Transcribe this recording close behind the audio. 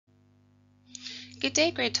Good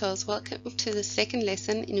day, Grade 12s. Welcome to the second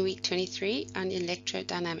lesson in week 23 on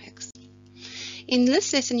electrodynamics. In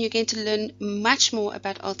this lesson, you're going to learn much more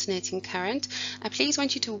about alternating current. I please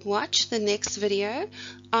want you to watch the next video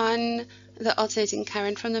on the alternating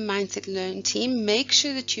current from the Mindset Learn team. Make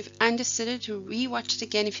sure that you've understood it, re-watch it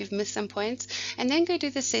again if you've missed some points, and then go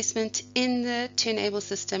do the assessment in the To Enable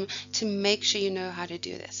system to make sure you know how to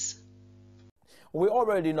do this. We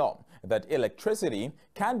already know that electricity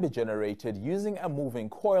can be generated using a moving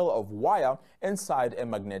coil of wire inside a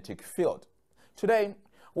magnetic field. Today,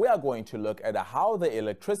 we are going to look at how the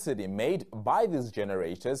electricity made by these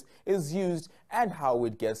generators is used and how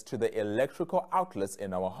it gets to the electrical outlets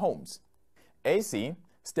in our homes. AC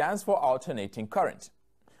stands for alternating current.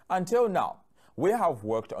 Until now, we have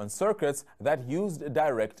worked on circuits that used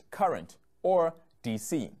direct current, or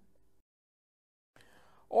DC.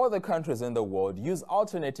 All the countries in the world use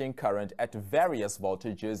alternating current at various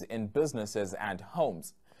voltages in businesses and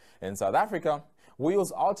homes. In South Africa, we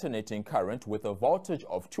use alternating current with a voltage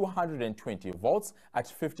of 220 volts at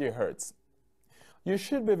 50 Hertz. You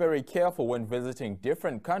should be very careful when visiting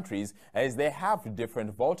different countries as they have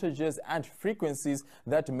different voltages and frequencies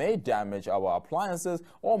that may damage our appliances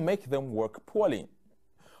or make them work poorly.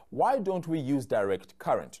 Why don't we use direct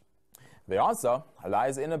current? The answer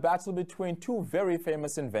lies in a battle between two very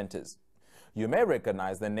famous inventors. You may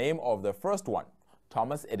recognize the name of the first one,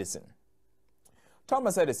 Thomas Edison.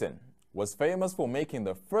 Thomas Edison was famous for making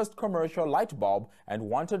the first commercial light bulb and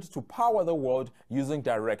wanted to power the world using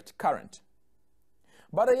direct current.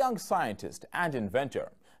 But a young scientist and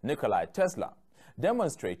inventor, Nikola Tesla,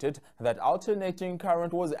 demonstrated that alternating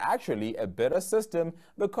current was actually a better system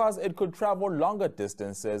because it could travel longer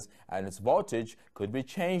distances and its voltage could be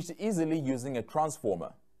changed easily using a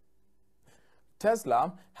transformer.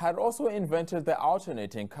 Tesla had also invented the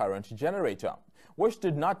alternating current generator, which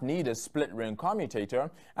did not need a split-ring commutator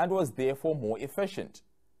and was therefore more efficient.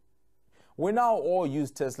 We now all use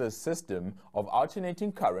Tesla's system of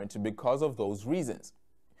alternating current because of those reasons.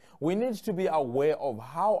 We need to be aware of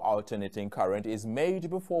how alternating current is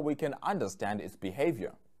made before we can understand its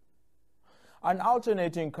behavior. An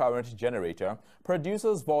alternating current generator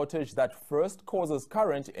produces voltage that first causes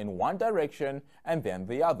current in one direction and then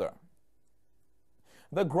the other.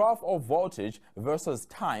 The graph of voltage versus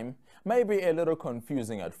time may be a little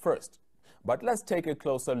confusing at first, but let's take a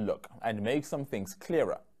closer look and make some things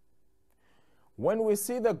clearer. When we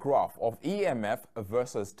see the graph of EMF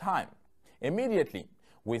versus time, immediately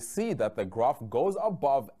we see that the graph goes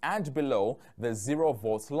above and below the 0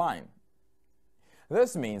 volts line.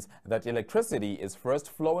 This means that electricity is first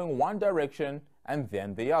flowing one direction and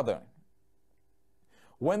then the other.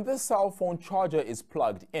 When this cell phone charger is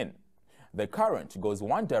plugged in, the current goes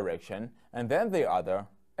one direction and then the other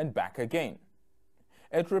and back again.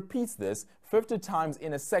 It repeats this 50 times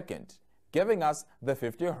in a second, giving us the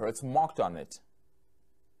 50 Hertz marked on it.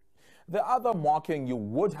 The other marking you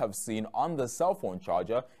would have seen on the cell phone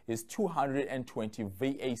charger is 220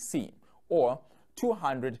 VAC, or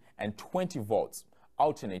 220 volts,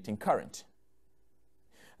 alternating current.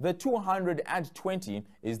 The 220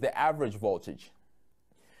 is the average voltage.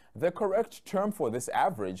 The correct term for this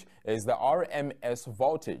average is the RMS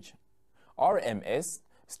voltage. RMS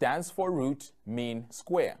stands for root mean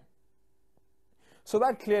square. So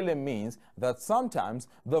that clearly means that sometimes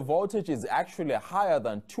the voltage is actually higher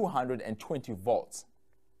than 220 volts.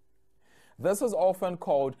 This is often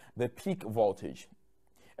called the peak voltage.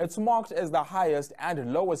 It's marked as the highest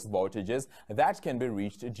and lowest voltages that can be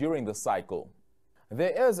reached during the cycle.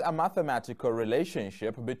 There is a mathematical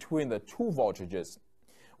relationship between the two voltages.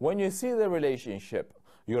 When you see the relationship,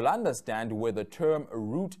 you'll understand where the term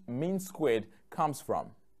root mean squared comes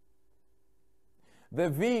from. The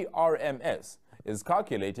VRMS is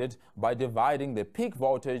calculated by dividing the peak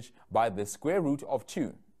voltage by the square root of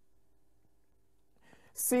 2.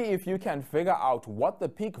 See if you can figure out what the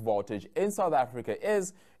peak voltage in South Africa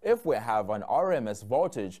is if we have an RMS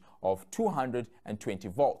voltage of 220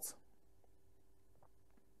 volts.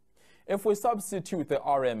 If we substitute the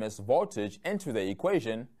RMS voltage into the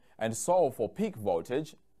equation and solve for peak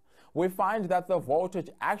voltage, we find that the voltage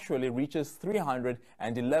actually reaches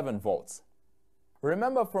 311 volts.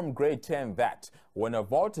 Remember from grade 10 that when a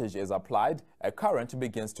voltage is applied, a current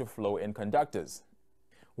begins to flow in conductors.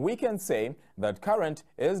 We can say that current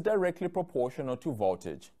is directly proportional to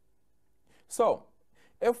voltage. So,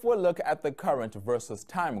 if we look at the current versus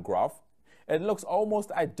time graph, it looks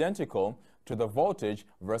almost identical to the voltage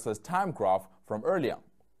versus time graph from earlier.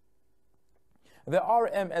 The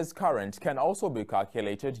RMS current can also be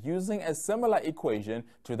calculated using a similar equation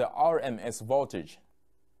to the RMS voltage.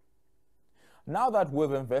 Now that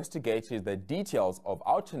we've investigated the details of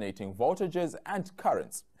alternating voltages and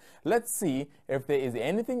currents, let's see if there is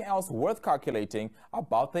anything else worth calculating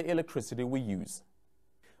about the electricity we use.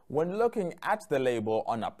 When looking at the label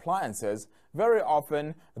on appliances, very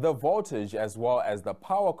often the voltage as well as the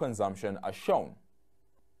power consumption are shown.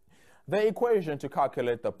 The equation to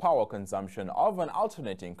calculate the power consumption of an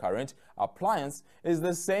alternating current appliance is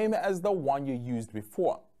the same as the one you used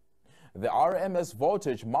before. The RMS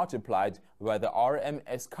voltage multiplied by the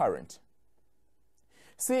RMS current.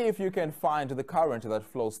 See if you can find the current that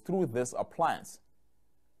flows through this appliance.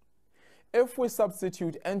 If we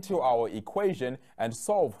substitute into our equation and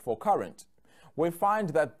solve for current, we find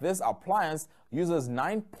that this appliance uses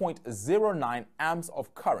 9.09 amps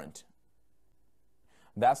of current.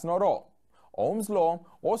 That's not all. Ohm's law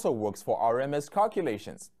also works for RMS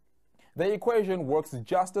calculations. The equation works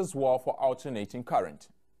just as well for alternating current.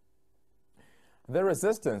 The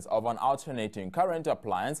resistance of an alternating current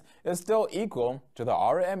appliance is still equal to the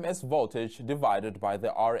RMS voltage divided by the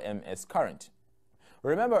RMS current.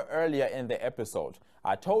 Remember earlier in the episode,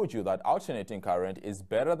 I told you that alternating current is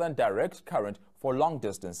better than direct current for long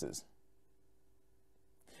distances.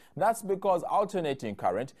 That's because alternating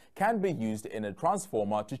current can be used in a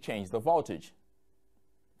transformer to change the voltage.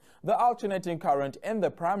 The alternating current in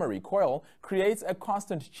the primary coil creates a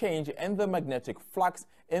constant change in the magnetic flux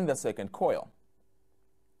in the second coil.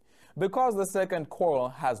 Because the second coil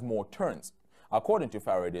has more turns, according to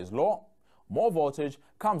Faraday's law, more voltage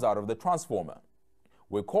comes out of the transformer.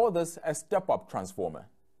 We call this a step-up transformer.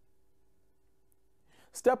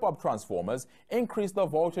 Step-up transformers increase the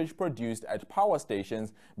voltage produced at power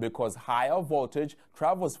stations because higher voltage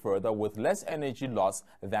travels further with less energy loss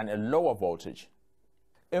than a lower voltage.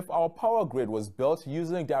 If our power grid was built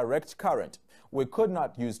using direct current, we could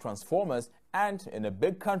not use transformers, and in a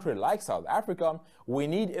big country like South Africa, we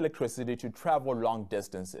need electricity to travel long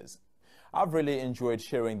distances. I've really enjoyed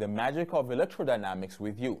sharing the magic of electrodynamics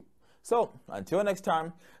with you. So, until next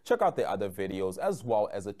time, check out the other videos as well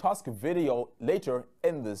as a task video later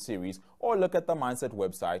in this series, or look at the Mindset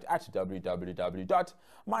website at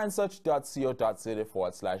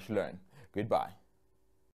www.mindset.co.za/learn. Goodbye.